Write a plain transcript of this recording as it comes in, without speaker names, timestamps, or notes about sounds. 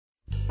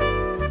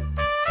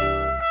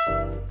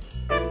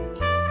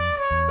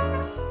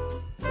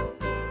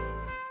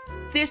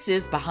This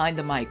is Behind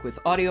the Mic with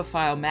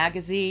AudioFile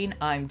Magazine.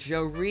 I'm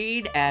Jo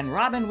Reed, and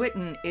Robin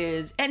Whitten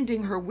is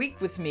ending her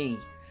week with me.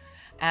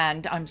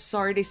 And I'm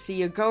sorry to see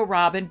you go,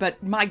 Robin,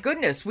 but my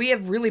goodness, we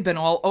have really been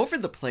all over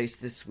the place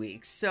this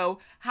week. So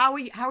how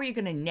are you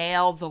going to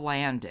nail the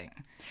landing?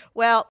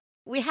 Well,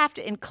 we have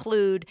to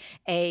include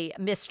a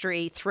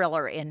mystery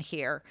thriller in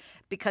here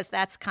because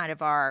that's kind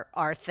of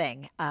our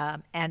thing.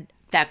 And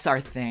that's our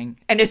thing.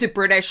 And is it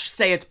British?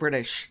 Say it's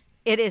British.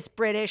 It is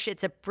British.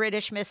 It's a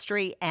British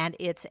mystery, and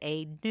it's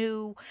a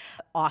new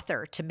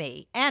author to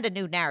me and a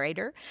new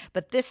narrator.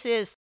 But this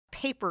is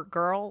Paper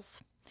Girls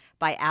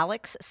by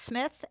Alex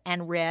Smith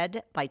and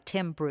read by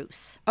Tim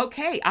Bruce.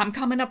 Okay, I'm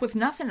coming up with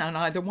nothing on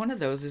either one of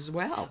those as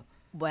well.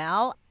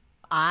 Well,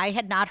 I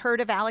had not heard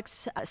of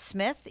Alex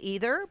Smith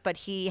either, but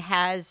he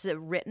has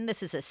written,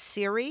 this is a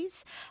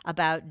series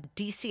about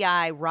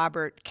DCI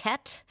Robert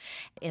Kett.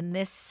 In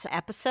this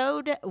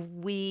episode,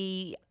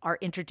 we are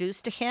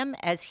introduced to him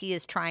as he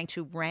is trying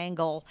to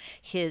wrangle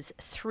his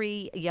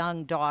 3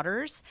 young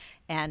daughters,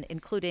 and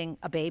including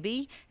a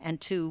baby and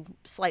 2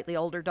 slightly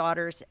older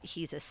daughters.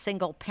 He's a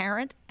single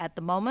parent at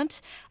the moment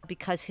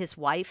because his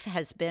wife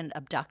has been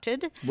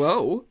abducted.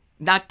 Whoa.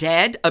 Not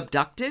dead,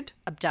 abducted?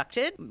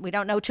 Abducted. We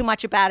don't know too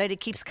much about it.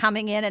 It keeps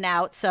coming in and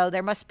out. So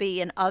there must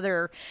be in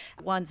other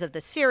ones of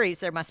the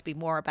series, there must be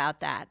more about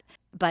that.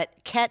 But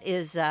Kett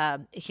is,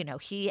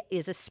 he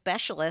is a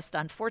specialist,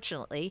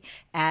 unfortunately,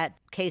 at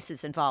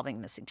cases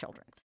involving missing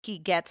children. He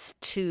gets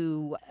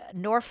to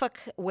Norfolk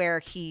where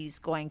he's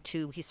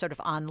sort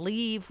of on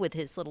leave with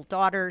his little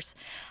daughters.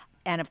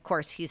 And, of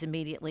course, he's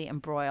immediately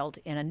embroiled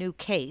in a new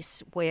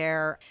case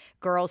where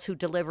girls who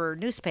deliver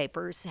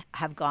newspapers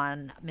have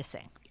gone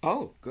missing.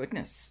 Oh,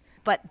 goodness.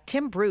 But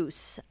Tim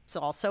Bruce is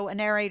also a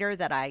narrator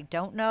that I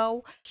don't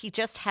know. He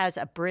just has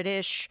a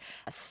British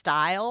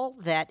style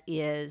that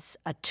is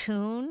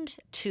attuned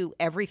to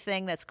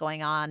everything that's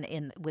going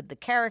on with the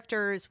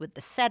characters, with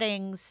the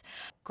settings.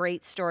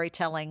 Great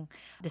storytelling.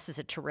 This is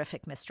a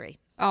terrific mystery.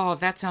 Oh,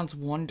 that sounds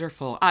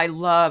wonderful. I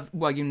love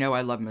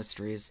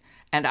mysteries,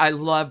 and I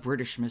love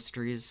British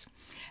mysteries.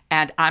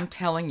 And I'm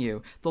telling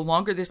you, the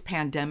longer this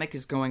pandemic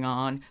is going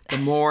on, the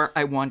more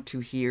I want to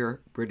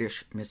hear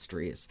British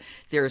mysteries.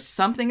 There is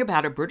something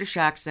about a British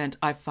accent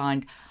I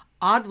find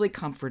oddly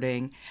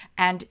comforting,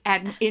 and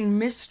in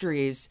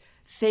mysteries,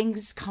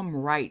 things come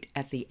right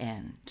at the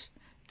end.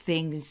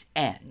 Things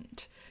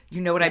end.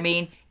 You know what I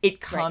mean? It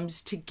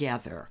comes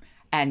together.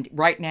 And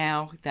right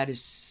now, that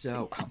is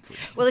so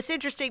comforting. Well, it's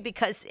interesting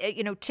because,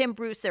 Tim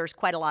Bruce, there's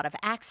quite a lot of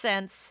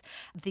accents.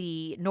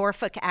 The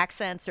Norfolk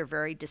accents are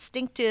very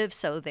distinctive,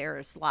 so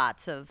there's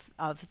lots of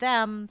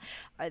them.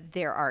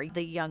 There are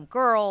the young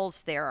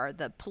girls. There are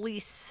the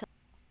police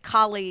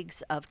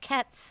colleagues of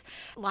Kett's,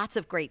 lots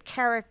of great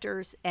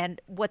characters. And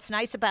what's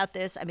nice about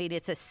this,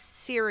 it's a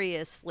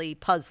seriously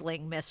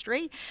puzzling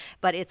mystery,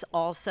 but it's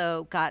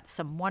also got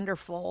some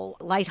wonderful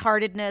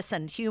lightheartedness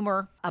and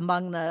humor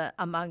among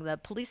the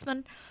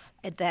policemen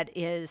that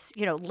is,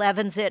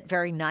 leavens it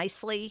very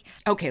nicely.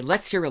 Okay,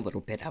 let's hear a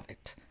little bit of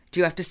it. Do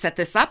you have to set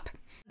this up?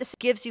 This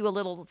gives you a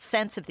little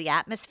sense of the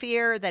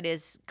atmosphere that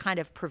is kind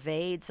of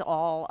pervades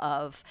all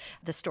of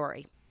the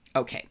story.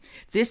 Okay,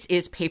 this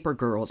is Paper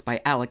Girls by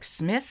Alex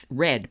Smith,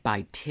 read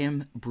by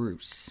Tim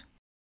Bruce.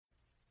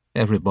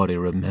 Everybody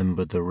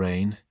remembered the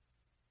rain.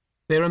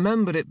 They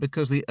remembered it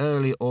because the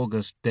early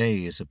August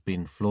days had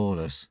been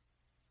flawless,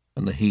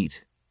 and the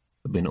heat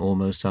had been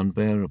almost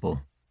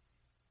unbearable.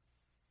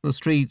 The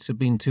streets had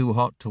been too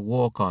hot to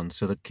walk on,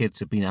 so the kids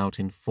had been out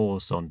in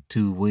force on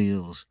 2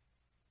 wheels.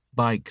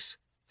 Bikes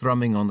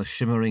thrumming on the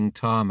shimmering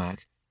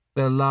tarmac,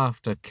 their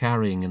laughter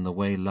carrying in the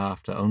way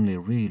laughter only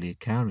really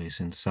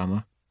carries in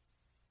summer.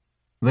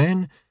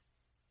 Then,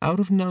 out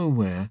of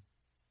nowhere,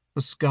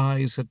 the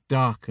skies had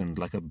darkened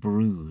like a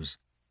bruise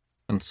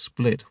and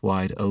split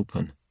wide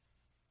open.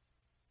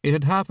 It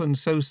had happened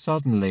so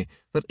suddenly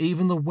that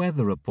even the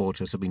weather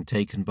reporters had been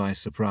taken by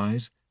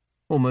surprise,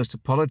 almost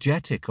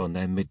apologetic on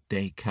their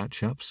midday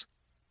catch-ups.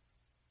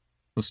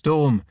 The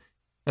storm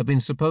had been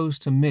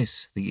supposed to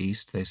miss the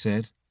east, they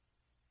said.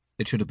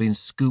 It should have been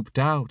scooped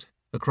out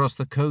across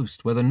the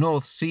coast where the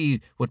North Sea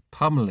would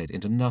pummel it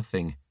into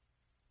nothing.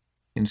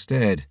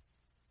 Instead,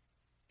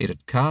 it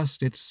had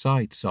cast its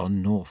sights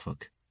on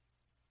Norfolk,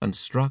 and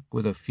struck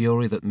with a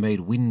fury that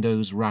made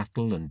windows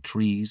rattle and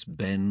trees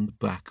bend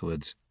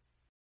backwards.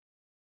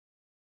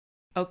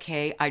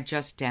 Okay, I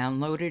just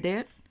downloaded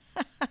it.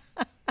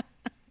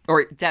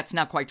 Or that's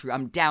not quite true.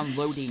 I'm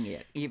downloading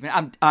it.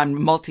 I'm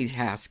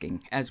multitasking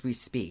as we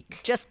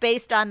speak. Just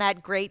based on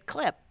that great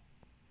clip.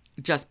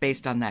 Just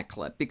based on that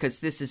clip, because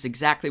this is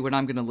exactly what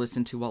I'm going to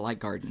listen to while I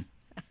garden.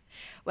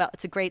 Well,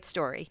 it's a great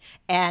story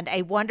and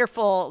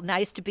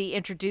nice to be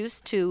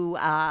introduced to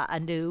a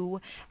new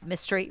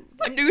mystery.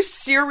 A new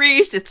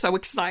series. It's so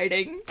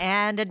exciting.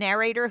 And a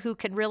narrator who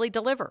can really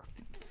deliver.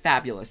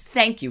 Fabulous.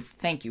 Thank you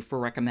for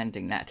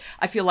recommending that.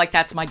 I feel like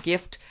that's my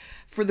gift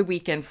for the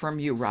weekend from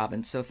you,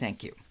 Robin, so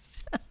thank you.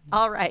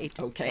 All right.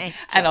 Okay. Thanks,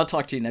 and I'll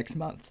talk to you next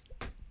month.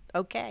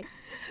 Okay.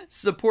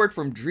 Support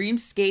from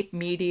Dreamscape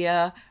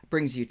Media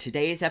brings you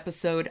today's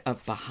episode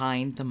of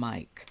Behind the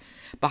Mic.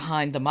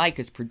 Behind the Mic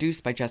is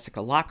produced by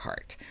Jessica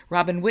Lockhart.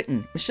 Robin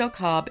Whitten, Michelle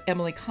Cobb,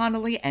 Emily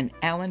Connolly, and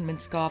Alan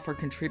Minskoff are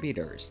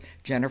contributors.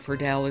 Jennifer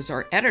Dell is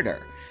our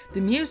editor.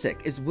 The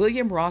music is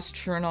William Ross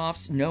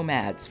Chernoff's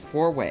Nomads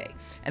 4-Way.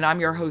 And I'm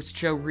your host,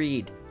 Joe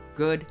Reed.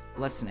 Good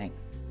listening.